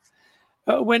care.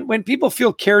 When people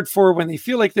feel cared for, when they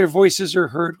feel like their voices are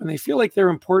heard, when they feel like they're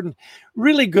important,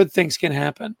 really good things can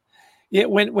happen.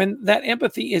 When that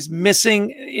empathy is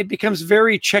missing, it becomes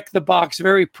very check the box,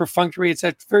 very perfunctory. It's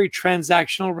a very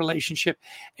transactional relationship.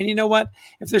 And you know what?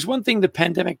 If there's one thing the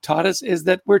pandemic taught us, is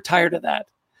that we're tired of that.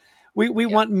 We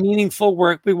want meaningful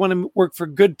work. We want to work for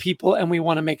good people, and we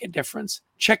want to make a difference.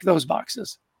 Check those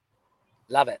boxes.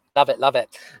 Love it. Love it. Love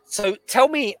it. So tell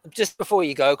me, just before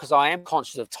you go, because I am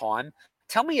conscious of time,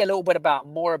 tell me a little bit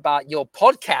more about your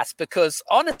podcast, because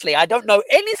honestly, I don't know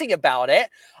anything about it.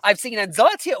 I've seen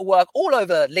Anxiety at Work all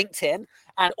over LinkedIn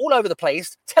and all over the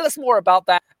place. Tell us more about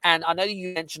that. And I know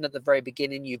you mentioned at the very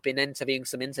beginning, you've been interviewing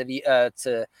some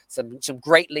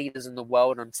great leaders in the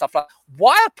world and stuff like that.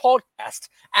 Why a podcast?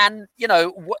 And,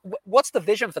 what's the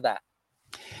vision for that?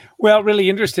 Well, really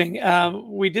interesting.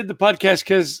 We did the podcast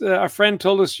because our friend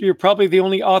told us you're probably the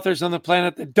only authors on the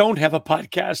planet that don't have a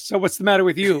podcast. So what's the matter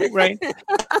with you, right?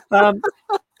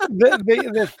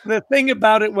 The thing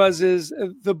about it is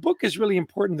the book is really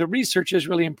important. The research is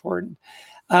really important.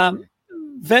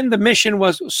 Then the mission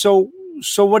was, so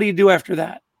what do you do after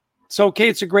that? So, okay,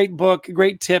 it's a great book,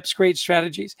 great tips, great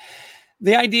strategies.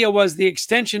 The idea was the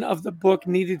extension of the book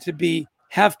needed to be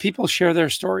have people share their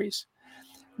stories.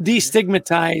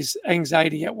 Destigmatize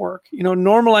anxiety at work,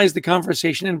 normalize the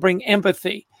conversation and bring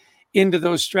empathy into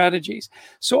those strategies.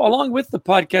 So along with the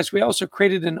podcast, we also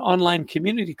created an online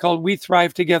community called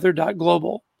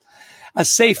WeThriveTogether.global, a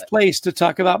safe place to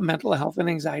talk about mental health and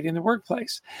anxiety in the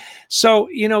workplace. So,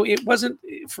 it wasn't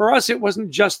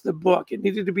just the book. It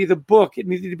needed to be the book. It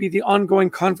needed to be the ongoing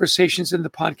conversations in the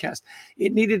podcast.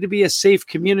 It needed to be a safe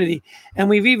community. And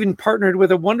we've even partnered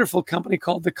with a wonderful company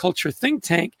called the Culture Think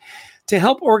Tank to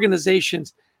help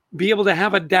organizations be able to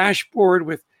have a dashboard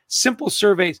with simple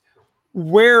surveys.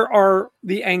 Where are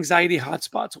the anxiety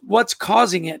hotspots? What's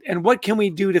causing it? And what can we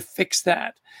do to fix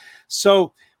that?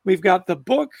 So we've got the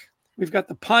book, we've got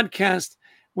the podcast,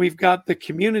 we've got the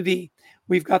community,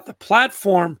 we've got the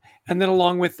platform, and then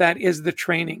along with that is the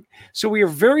training. So we are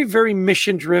very, very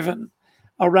mission driven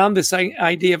around this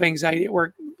idea of anxiety at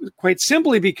work, quite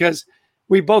simply because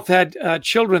we both had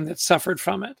children that suffered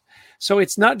from it. So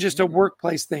it's not just a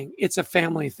workplace thing. It's a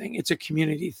family thing. It's a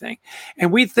community thing.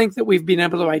 And we think that we've been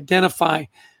able to identify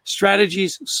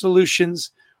strategies,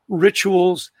 solutions,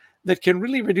 rituals that can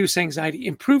really reduce anxiety,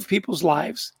 improve people's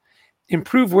lives,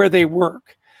 improve where they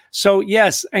work. So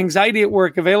yes, Anxiety at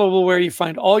Work, available where you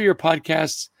find all your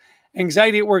podcasts.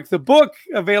 Anxiety at Work, the book,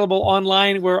 available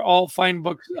online where all fine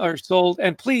books are sold.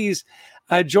 And please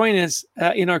join us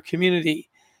in our community.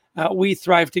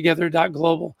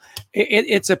 WeThriveTogether.global.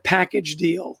 It's a package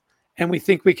deal, and we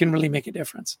think we can really make a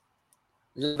difference.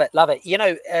 Love it.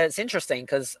 It's interesting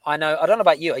because I don't know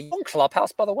about you. Are you on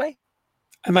Clubhouse, by the way?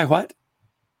 Am I what?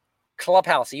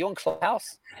 Clubhouse. Are you on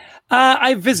Clubhouse?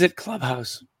 I visit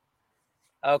Clubhouse.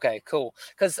 Okay, cool.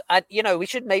 Because we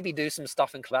should maybe do some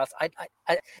stuff in Clubhouse.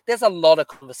 There's a lot of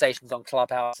conversations on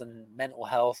Clubhouse and mental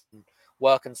health and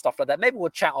work and stuff like that. Maybe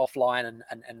we'll chat offline and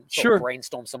sort of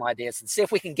brainstorm some ideas and see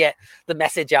if we can get the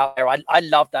message out there. I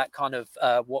love that kind of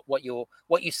what you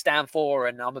stand for,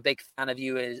 and I'm a big fan of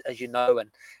you, as you know,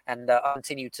 and I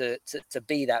continue to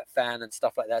be that fan and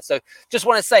stuff like that. So just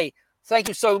want to say thank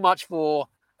you so much for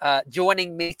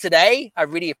joining me today. I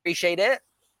really appreciate it,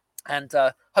 and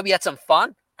hope you had some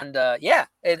fun. And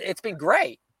it's been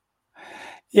great.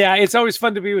 Yeah, it's always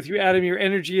fun to be with you, Adam. Your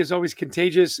energy is always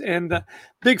contagious. And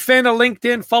big fan of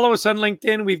LinkedIn. Follow us on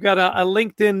LinkedIn. We've got a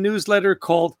LinkedIn newsletter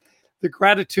called The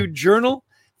Gratitude Journal.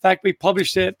 In fact, we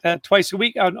publish it twice a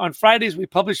week. On Fridays, we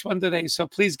publish one today. So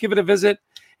please give it a visit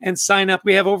and sign up.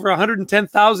 We have over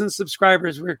 110,000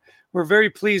 subscribers. We're very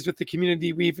pleased with the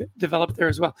community we've developed there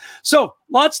as well. So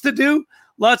lots to do,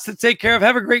 lots to take care of.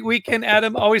 Have a great weekend,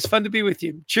 Adam. Always fun to be with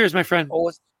you. Cheers, my friend.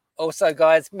 Also,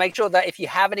 guys, make sure that if you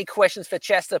have any questions for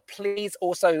Chester, please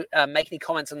also make any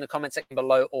comments in the comment section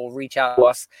below or reach out to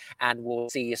us, and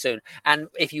we'll see you soon. And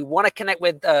if you want to connect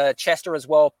with Chester as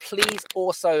well, please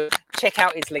also check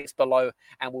out his links below,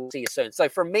 and we'll see you soon. So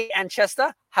from me and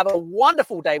Chester, have a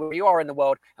wonderful day where you are in the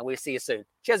world, and we'll see you soon.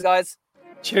 Cheers, guys.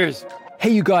 Cheers. Hey,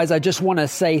 you guys, I just want to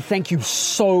say thank you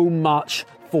so much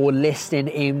for listening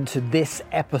in to this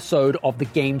episode of the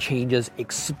Game Changers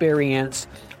Experience.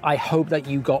 I hope that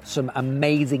you got some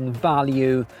amazing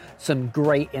value, some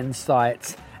great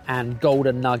insights, and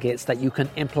golden nuggets that you can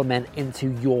implement into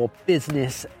your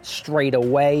business straight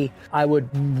away. I would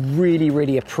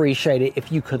really appreciate it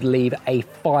if you could leave a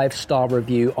 5-star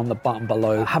review on the button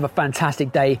below. Have a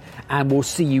fantastic day, and we'll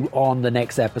see you on the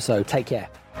next episode. Take care.